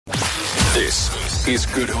This is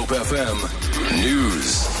Good Hope FM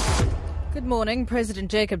News. Good morning. President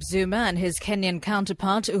Jacob Zuma and his Kenyan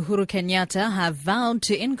counterpart Uhuru Kenyatta have vowed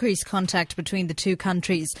to increase contact between the two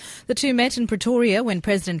countries. The two met in Pretoria when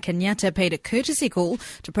President Kenyatta paid a courtesy call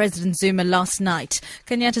to President Zuma last night.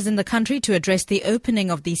 Kenyatta's in the country to address the opening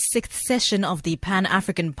of the 6th session of the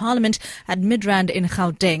Pan-African Parliament at Midrand in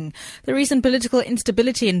Gauteng. The recent political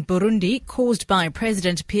instability in Burundi, caused by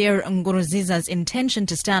President Pierre Nkurunziza's intention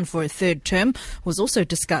to stand for a third term, was also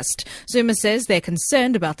discussed. Zuma says they're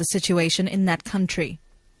concerned about the situation in that country.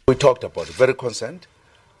 We talked about it, very concerned.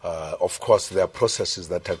 Of course, there are processes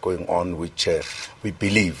that are going on which we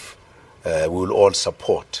believe we will all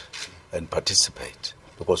support and participate,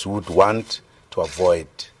 because we would want to avoid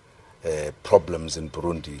problems in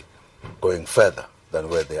Burundi going further than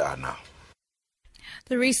where they are now.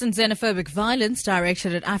 The recent xenophobic violence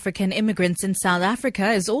directed at African immigrants in South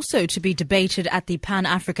Africa is also to be debated at the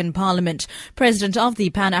Pan-African Parliament. President of the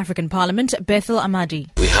Pan-African Parliament, Bethel Amadi.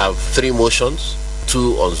 We have 3 motions,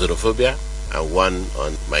 2 on xenophobia and 1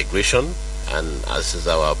 on migration. And as is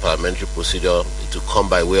our parliamentary procedure, it will come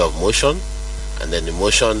by way of motion. And then the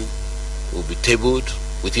motion will be tabled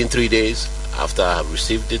within 3 days. After I have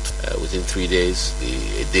received it, within 3 days,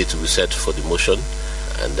 a date will be set for the motion.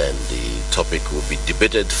 And then the topic will be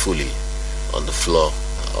debated fully on the floor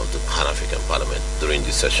of the Pan-African Parliament during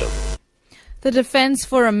this session. The defense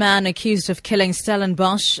for a man accused of killing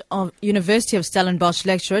Stellenbosch University of Stellenbosch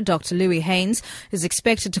lecturer Dr. Louis Haynes is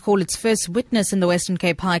expected to call its first witness in the Western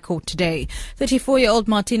Cape High Court today. 34-year-old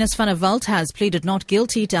Martinus van der Walt has pleaded not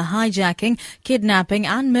guilty to hijacking, kidnapping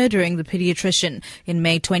and murdering the pediatrician in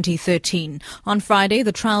May 2013. On Friday,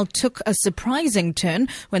 the trial took a surprising turn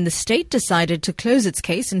when the state decided to close its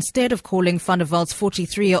case instead of calling van der Walt's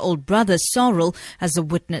 43-year-old brother Cyril as a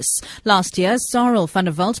witness. Last year, Cyril van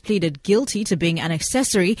der Walt pleaded guilty to being an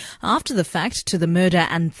accessory after the fact to the murder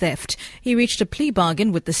and theft. He reached a plea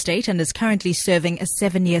bargain with the state and is currently serving a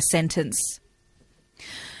 7-year sentence.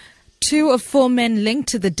 2 of 4 men linked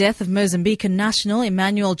to the death of Mozambican national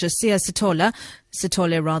Emmanuel Josiah Sithole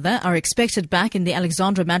are expected back in the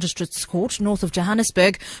Alexandra Magistrates Court north of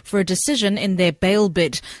Johannesburg for a decision in their bail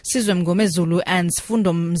bid. Sizwe Mngomezulu and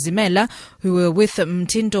Sfundo Mzimela, who were with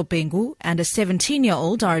Mtinto Bengu and a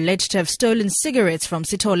 17-year-old, are alleged to have stolen cigarettes from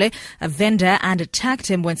Sithole, a vendor, and attacked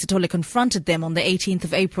him when Sithole confronted them on the 18th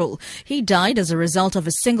of April. He died as a result of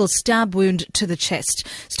a single stab wound to the chest.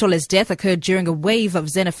 Sithole's death occurred during a wave of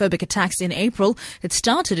xenophobic attacks in April. It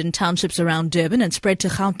started in townships around Durban and spread to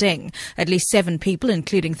Gauteng. At least 7 people,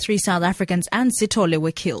 including 3 South Africans and Sithole,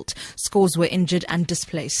 were killed. Scores were injured and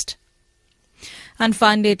displaced. And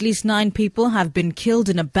finally, at least 9 people have been killed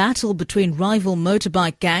in a battle between rival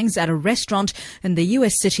motorbike gangs at a restaurant in the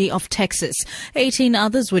U.S. city of Texas. 18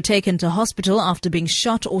 others were taken to hospital after being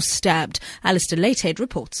shot or stabbed. Alistair Latehead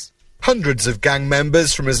reports. Hundreds of gang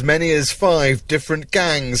members from as many as 5 different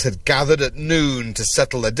gangs had gathered at noon to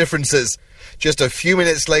settle their differences. Just a few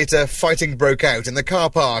minutes later, fighting broke out in the car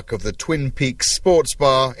park of the Twin Peaks Sports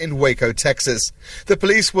Bar in Waco, Texas. The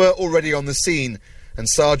police were already on the scene, and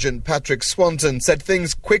Sergeant Patrick Swanton said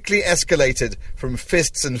things quickly escalated from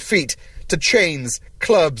fists and feet to chains,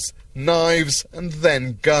 clubs, knives, and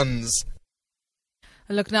then guns.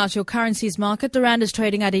 A look now at your currencies market. The rand is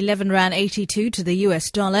trading at 11 rand 82 to the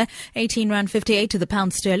US dollar, 18 rand 58 to the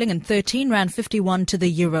pound sterling, and 13 rand 51 to the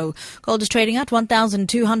euro. Gold is trading at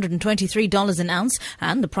 $1,223 an ounce,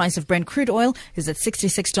 and the price of Brent crude oil is at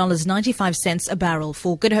 $66.95 a barrel.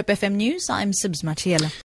 For Good Hope FM News, I'm Sibs Matiela.